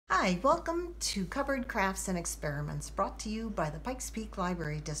Hi, welcome to Covered Crafts and Experiments, brought to you by the Pikes Peak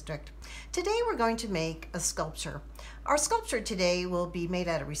Library District. Today we're going to make a sculpture. Our sculpture today will be made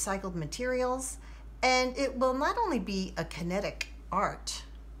out of recycled materials, and it will not only be a kinetic art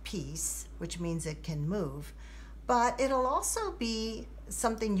piece, which means it can move, but it'll also be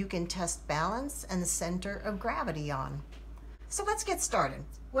something you can test balance and the center of gravity on. So let's get started.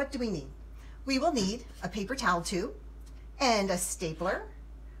 What do we need? We will need a paper towel tube and a stapler.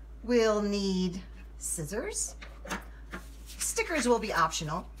 We'll need scissors. Stickers will be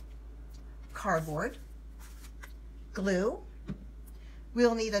optional. Cardboard, glue.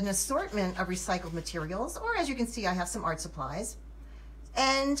 We'll need an assortment of recycled materials, or as you can see, I have some art supplies,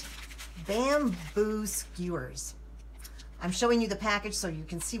 and bamboo skewers. I'm showing you the package so you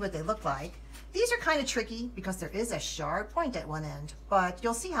can see what they look like. These are kind of tricky because there is a sharp point at one end, but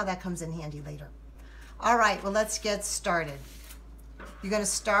you'll see how that comes in handy later. All right, well, let's get started. You're going to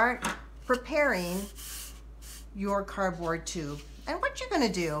start preparing your cardboard tube. And what you're going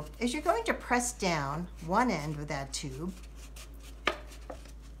to do is you're going to press down one end of that tube,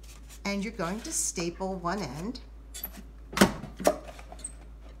 and you're going to staple one end.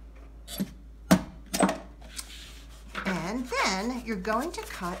 And then you're going to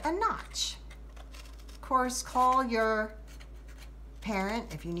cut a notch. Of course, call your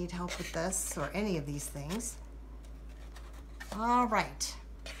parent if you need help with this or any of these things. All right.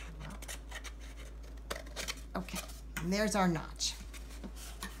 Okay, and there's our notch.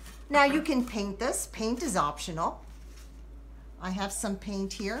 Now you can paint this. Paint is optional. I have some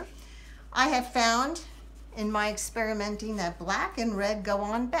paint here. I have found in my experimenting that black and red go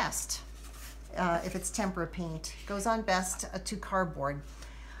on best. If it's tempera paint, goes on best to cardboard.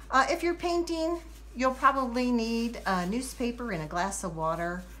 If you're painting, you'll probably need a newspaper and a glass of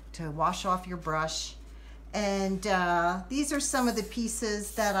water to wash off your brush. And these are some of the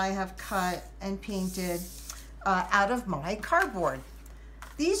pieces that I have cut and painted out of my cardboard.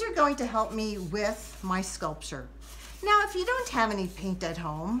 These are going to help me with my sculpture. Now, if you don't have any paint at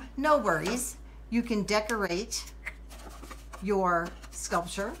home, no worries. You can decorate your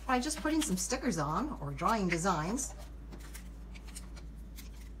sculpture by just putting some stickers on or drawing designs.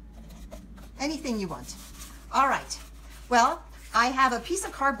 Anything you want. All right, well, I have a piece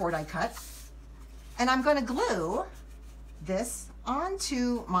of cardboard I cut, and I'm going to glue this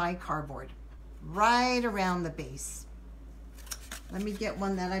onto my cardboard right around the base. Let me get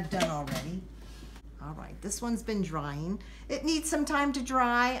one that I've done already. All right, this one's been drying. It needs some time to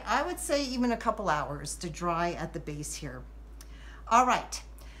dry. I would say even a couple hours to dry at the base here. All right,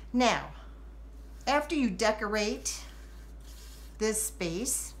 now, after you decorate this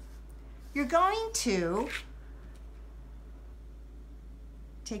base, you're going to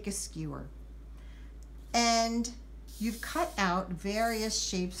take a skewer, and you've cut out various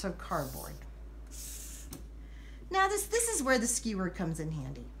shapes of cardboard. Now this is where the skewer comes in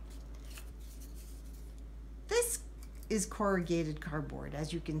handy. This is corrugated cardboard.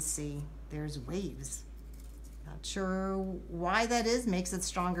 As you can see, there's waves. Not sure why that is, makes it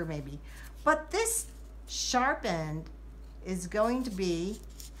stronger maybe. But this sharp end is going to be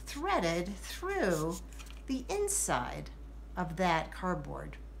threaded through the inside of that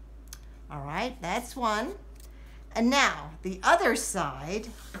cardboard. All right, that's one. And now the other side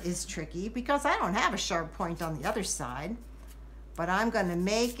is tricky because I don't have a sharp point on the other side, but I'm going to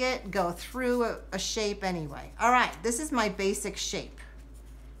make it go through a shape anyway. All right, this is my basic shape.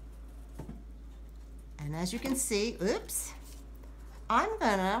 And as you can see, oops, I'm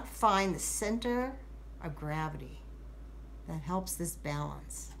going to find the center of gravity that helps this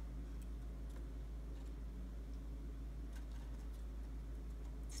balance.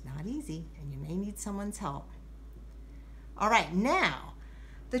 Not easy, and you may need someone's help. All right, now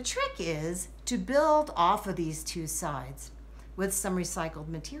the trick is to build off of these two sides with some recycled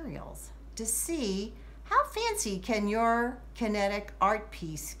materials to see how fancy can your kinetic art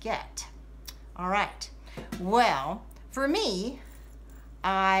piece get. All right, well, for me,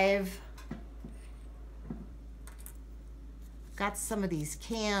 I've got some of these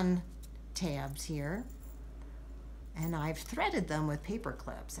can tabs here, and I've threaded them with paper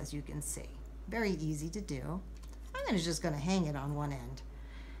clips, as you can see. Very easy to do. I'm just going to hang it on one end.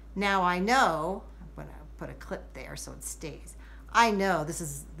 Now I know, I'm going to put a clip there so it stays. I know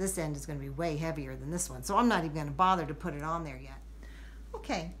this end is going to be way heavier than this one, so I'm not even going to bother to put it on there yet.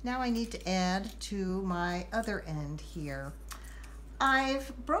 Okay, now I need to add to my other end here.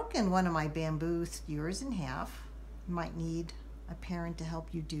 I've broken one of my bamboo skewers in half. You might need a parent to help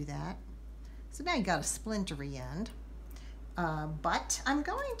you do that. So now you got a splintery end. But I'm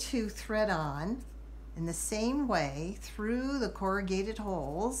going to thread on in the same way through the corrugated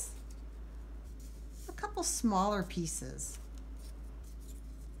holes a couple smaller pieces.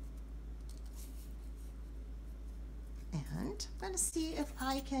 And I'm going to see if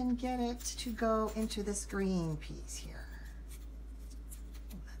I can get it to go into this green piece here.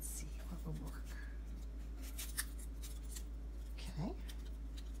 Let's see what will work. Okay.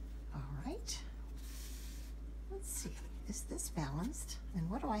 All right. Let's see. Is this balanced? And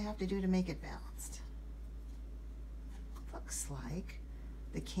what do I have to do to make it balanced? Looks like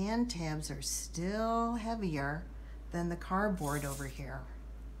the can tabs are still heavier than the cardboard over here.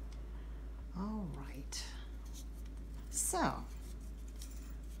 All right. So,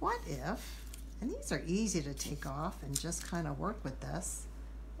 what if, and these are easy to take off and just kind of work with this,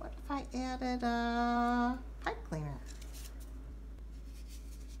 what if I added a pipe cleaner?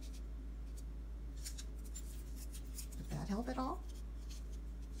 Would that help at all?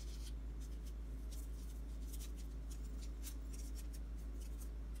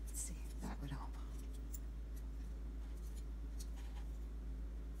 Let's see, that would help.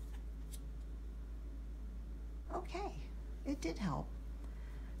 Okay, it did help.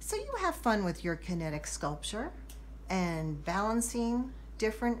 So you have fun with your kinetic sculpture and balancing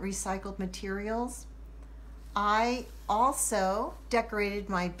different recycled materials. I also decorated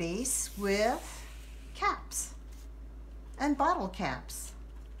my base with caps and bottle caps.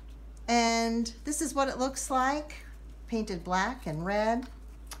 And this is what it looks like, painted black and red.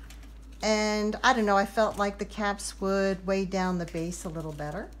 And I don't know, I felt like the caps would weigh down the base a little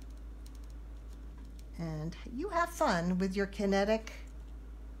better. And you have fun with your kinetic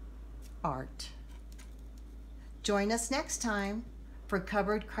art. Join us next time for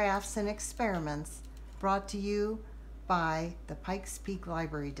Cupboard Crafts and Experiments, brought to you by the Pikes Peak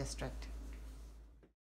Library District.